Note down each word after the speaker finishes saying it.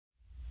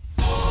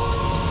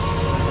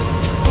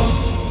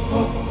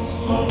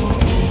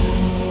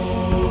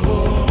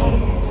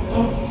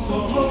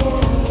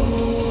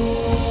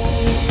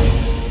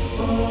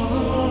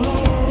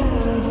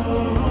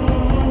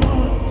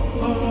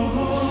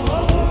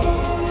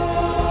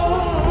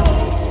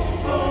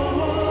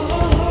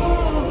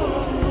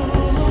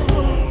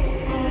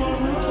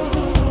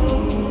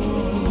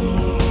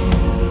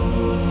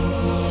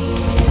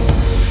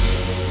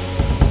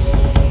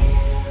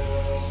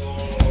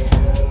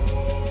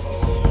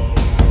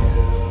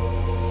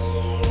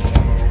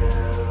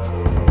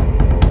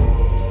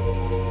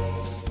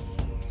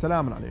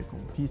Assalamu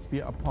alaikum. Peace be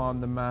upon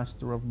the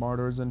master of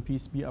martyrs and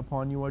peace be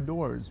upon you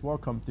adores.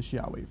 Welcome to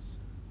Shia Waves.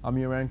 I'm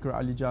your anchor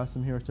Ali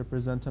Jassim, here to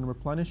present and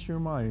replenish your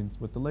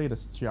minds with the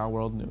latest Shia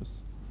world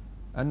news.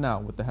 And now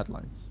with the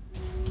headlines.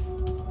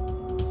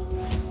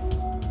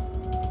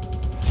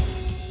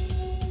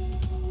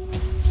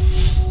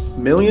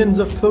 Millions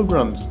of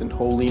pilgrims in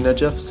holy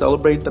Najaf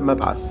celebrate the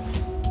Mab'ath.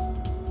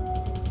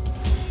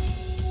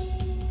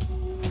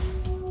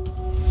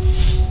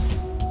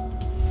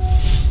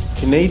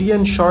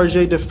 Canadian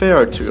chargé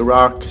d'affaires to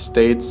Iraq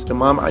states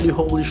Imam Ali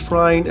Holy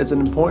Shrine is an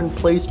important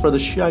place for the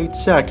Shiite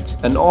sect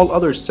and all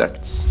other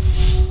sects.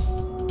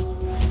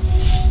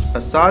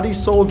 A Saudi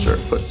soldier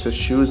puts his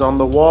shoes on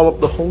the wall of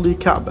the Holy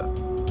Kaaba.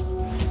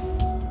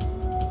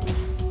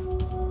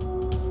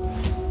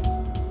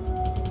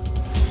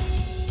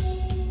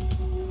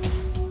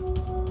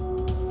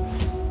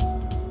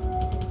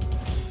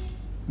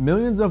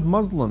 Millions of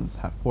Muslims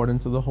have poured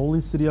into the holy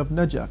city of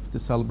Najaf to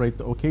celebrate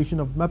the occasion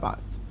of Mab'ath,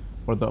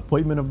 or the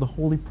appointment of the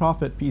Holy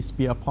Prophet, peace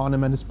be upon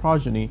him, and his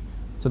progeny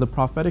to the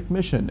prophetic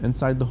mission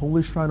inside the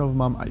Holy Shrine of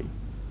Imam Ali.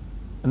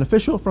 An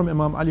official from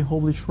Imam Ali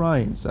Holy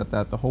Shrine said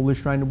that the Holy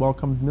Shrine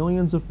welcomed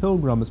millions of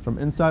pilgrims from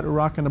inside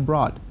Iraq and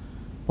abroad,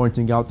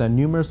 pointing out that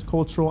numerous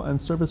cultural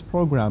and service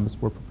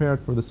programs were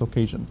prepared for this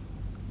occasion.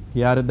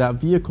 He added that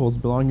vehicles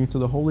belonging to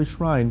the Holy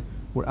Shrine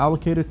were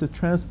allocated to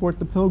transport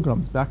the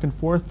pilgrims back and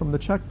forth from the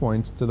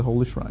checkpoints to the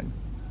Holy Shrine.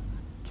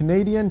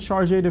 Canadian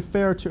chargé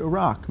d'affaires to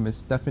Iraq, Ms.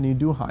 Stephanie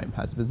Duheim,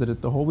 has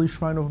visited the Holy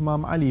Shrine of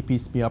Imam Ali,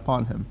 peace be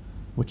upon him,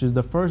 which is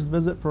the first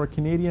visit for a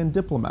Canadian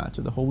diplomat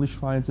to the holy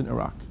shrines in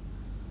Iraq.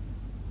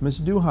 Ms.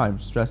 Duheim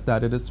stressed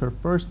that it is her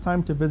first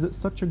time to visit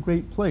such a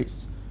great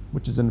place,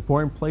 which is an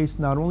important place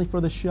not only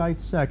for the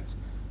Shiite sect,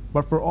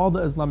 but for all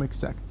the Islamic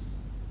sects.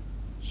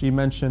 She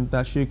mentioned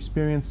that she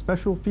experienced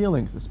special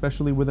feelings,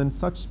 especially within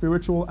such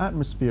spiritual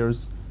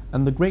atmospheres,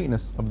 and the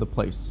greatness of the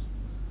place.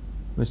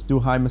 Ms.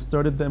 Duheim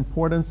asserted the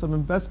importance of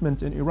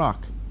investment in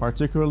Iraq,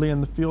 particularly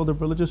in the field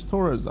of religious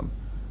tourism,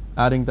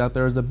 adding that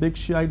there is a big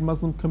Shiite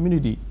Muslim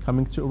community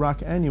coming to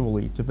Iraq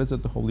annually to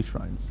visit the holy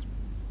shrines.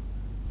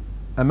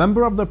 A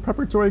member of the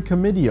preparatory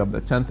committee of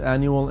the 10th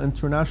Annual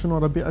International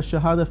Rabi'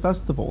 al-Shahada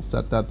Festival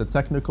said that the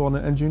technical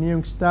and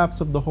engineering staffs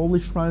of the holy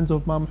shrines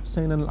of Imam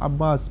Hussein and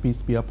Al-Abbas,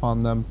 peace be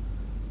upon them,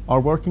 are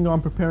working on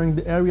preparing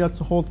the area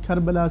to hold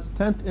Karbala's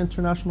 10th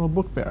International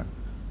Book Fair,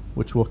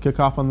 which will kick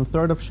off on the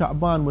 3rd of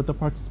Sha'ban with the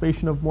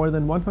participation of more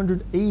than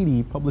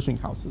 180 publishing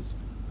houses.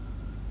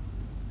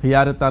 He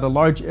added that a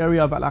large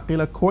area of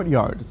Al-Aqila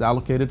courtyard is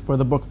allocated for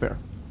the book fair.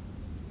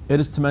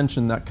 It is to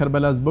mention that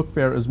Karbala's book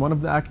fair is one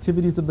of the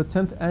activities of the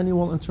 10th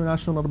Annual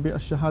International Rabi'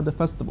 al-Shahada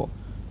Festival,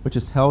 which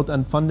is held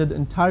and funded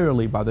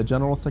entirely by the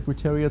General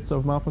Secretariats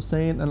of Imam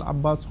Hussein and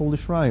Al-Abbas Holy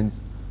Shrines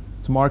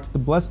to mark the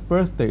blessed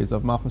birthdays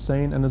of Imam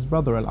Hussein and his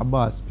brother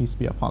Al-Abbas, peace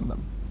be upon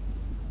them.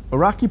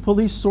 Iraqi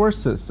police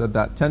sources said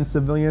that 10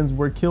 civilians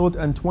were killed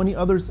and 20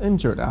 others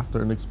injured after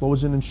an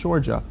explosion in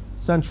Sharjah,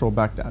 central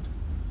Baghdad.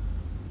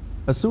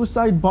 A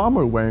suicide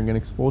bomber wearing an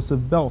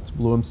explosive belt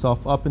blew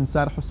himself up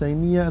inside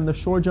Husseiniya in the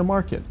Sharjah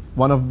market,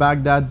 one of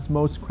Baghdad's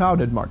most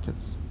crowded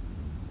markets.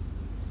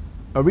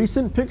 A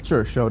recent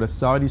picture showed a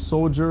Saudi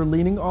soldier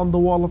leaning on the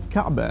wall of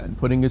Kaaba and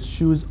putting his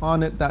shoes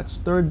on it that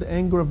stirred the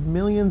anger of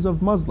millions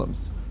of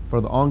Muslims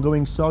for the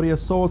ongoing Saudi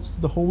assaults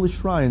to the holy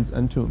shrines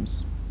and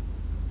tombs.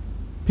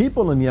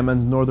 People in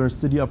Yemen's northern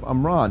city of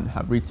Amran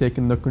have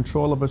retaken the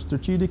control of a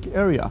strategic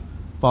area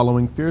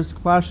following fierce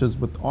clashes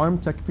with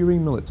armed Takfiri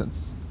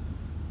militants.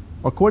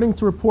 According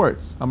to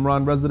reports,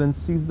 Amran residents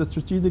seized the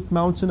strategic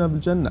mountain of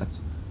Jannat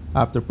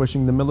after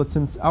pushing the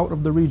militants out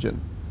of the region.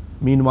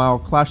 Meanwhile,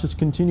 clashes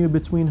continue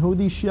between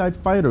Houthi Shiite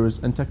fighters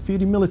and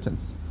Takfiri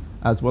militants,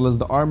 as well as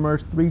the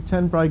armored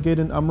 310 Brigade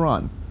in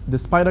Amran,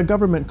 despite a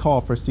government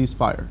call for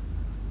ceasefire.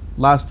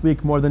 Last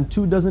week, more than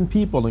 24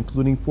 people,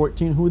 including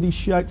 14 Houthi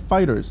Shiite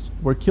fighters,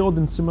 were killed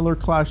in similar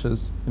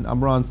clashes in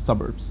Amran's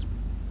suburbs.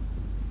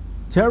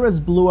 Terrorists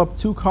blew up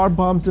 2 car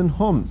bombs in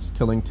Homs,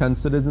 killing 10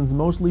 citizens,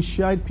 mostly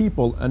Shiite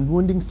people, and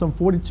wounding some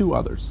 42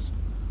 others.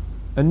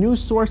 A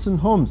news source in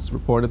Homs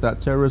reported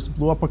that terrorists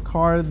blew up a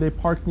car they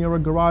parked near a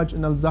garage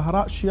in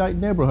Al-Zahra Shiite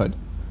neighborhood,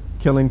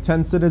 killing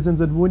 10 citizens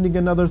and wounding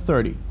another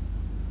 30.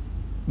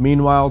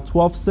 Meanwhile,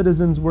 12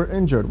 citizens were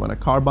injured when a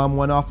car bomb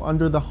went off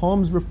under the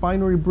Homs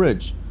refinery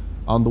bridge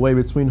on the way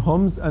between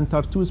Homs and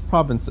Tartus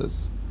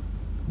provinces.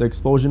 The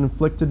explosion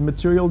inflicted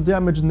material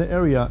damage in the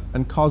area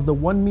and caused a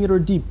 1-meter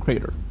deep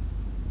crater.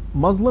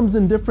 Muslims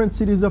in different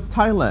cities of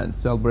Thailand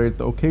celebrate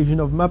the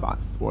occasion of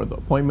Mab'ath, or the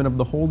appointment of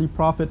the Holy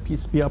Prophet,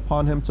 peace be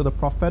upon him, to the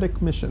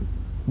prophetic mission.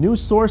 News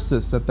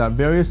sources said that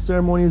various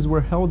ceremonies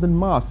were held in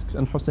mosques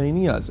and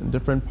Husainiyas in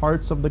different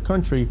parts of the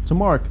country to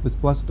mark this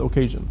blessed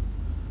occasion.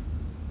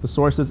 The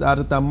sources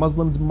added that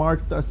Muslims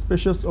marked the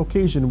auspicious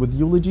occasion with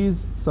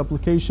eulogies,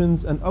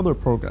 supplications, and other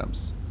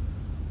programs.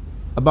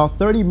 About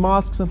 30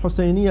 mosques and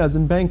Husainiyas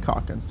in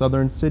Bangkok and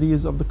southern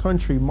cities of the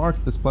country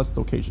marked this blessed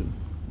occasion.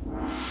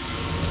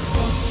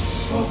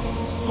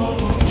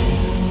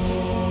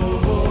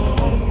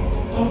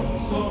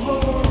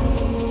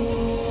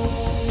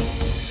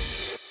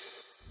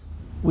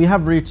 We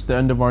have reached the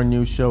end of our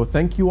new show.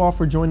 Thank you all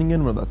for joining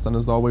in with us, and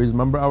as always,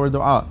 remember our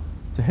dua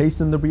to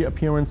hasten the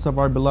reappearance of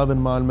our beloved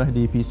Imam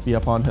Mahdi, peace be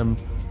upon him.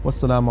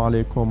 Wassalamu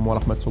alaikum wa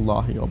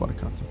rahmatullahi wa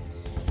barakatuh.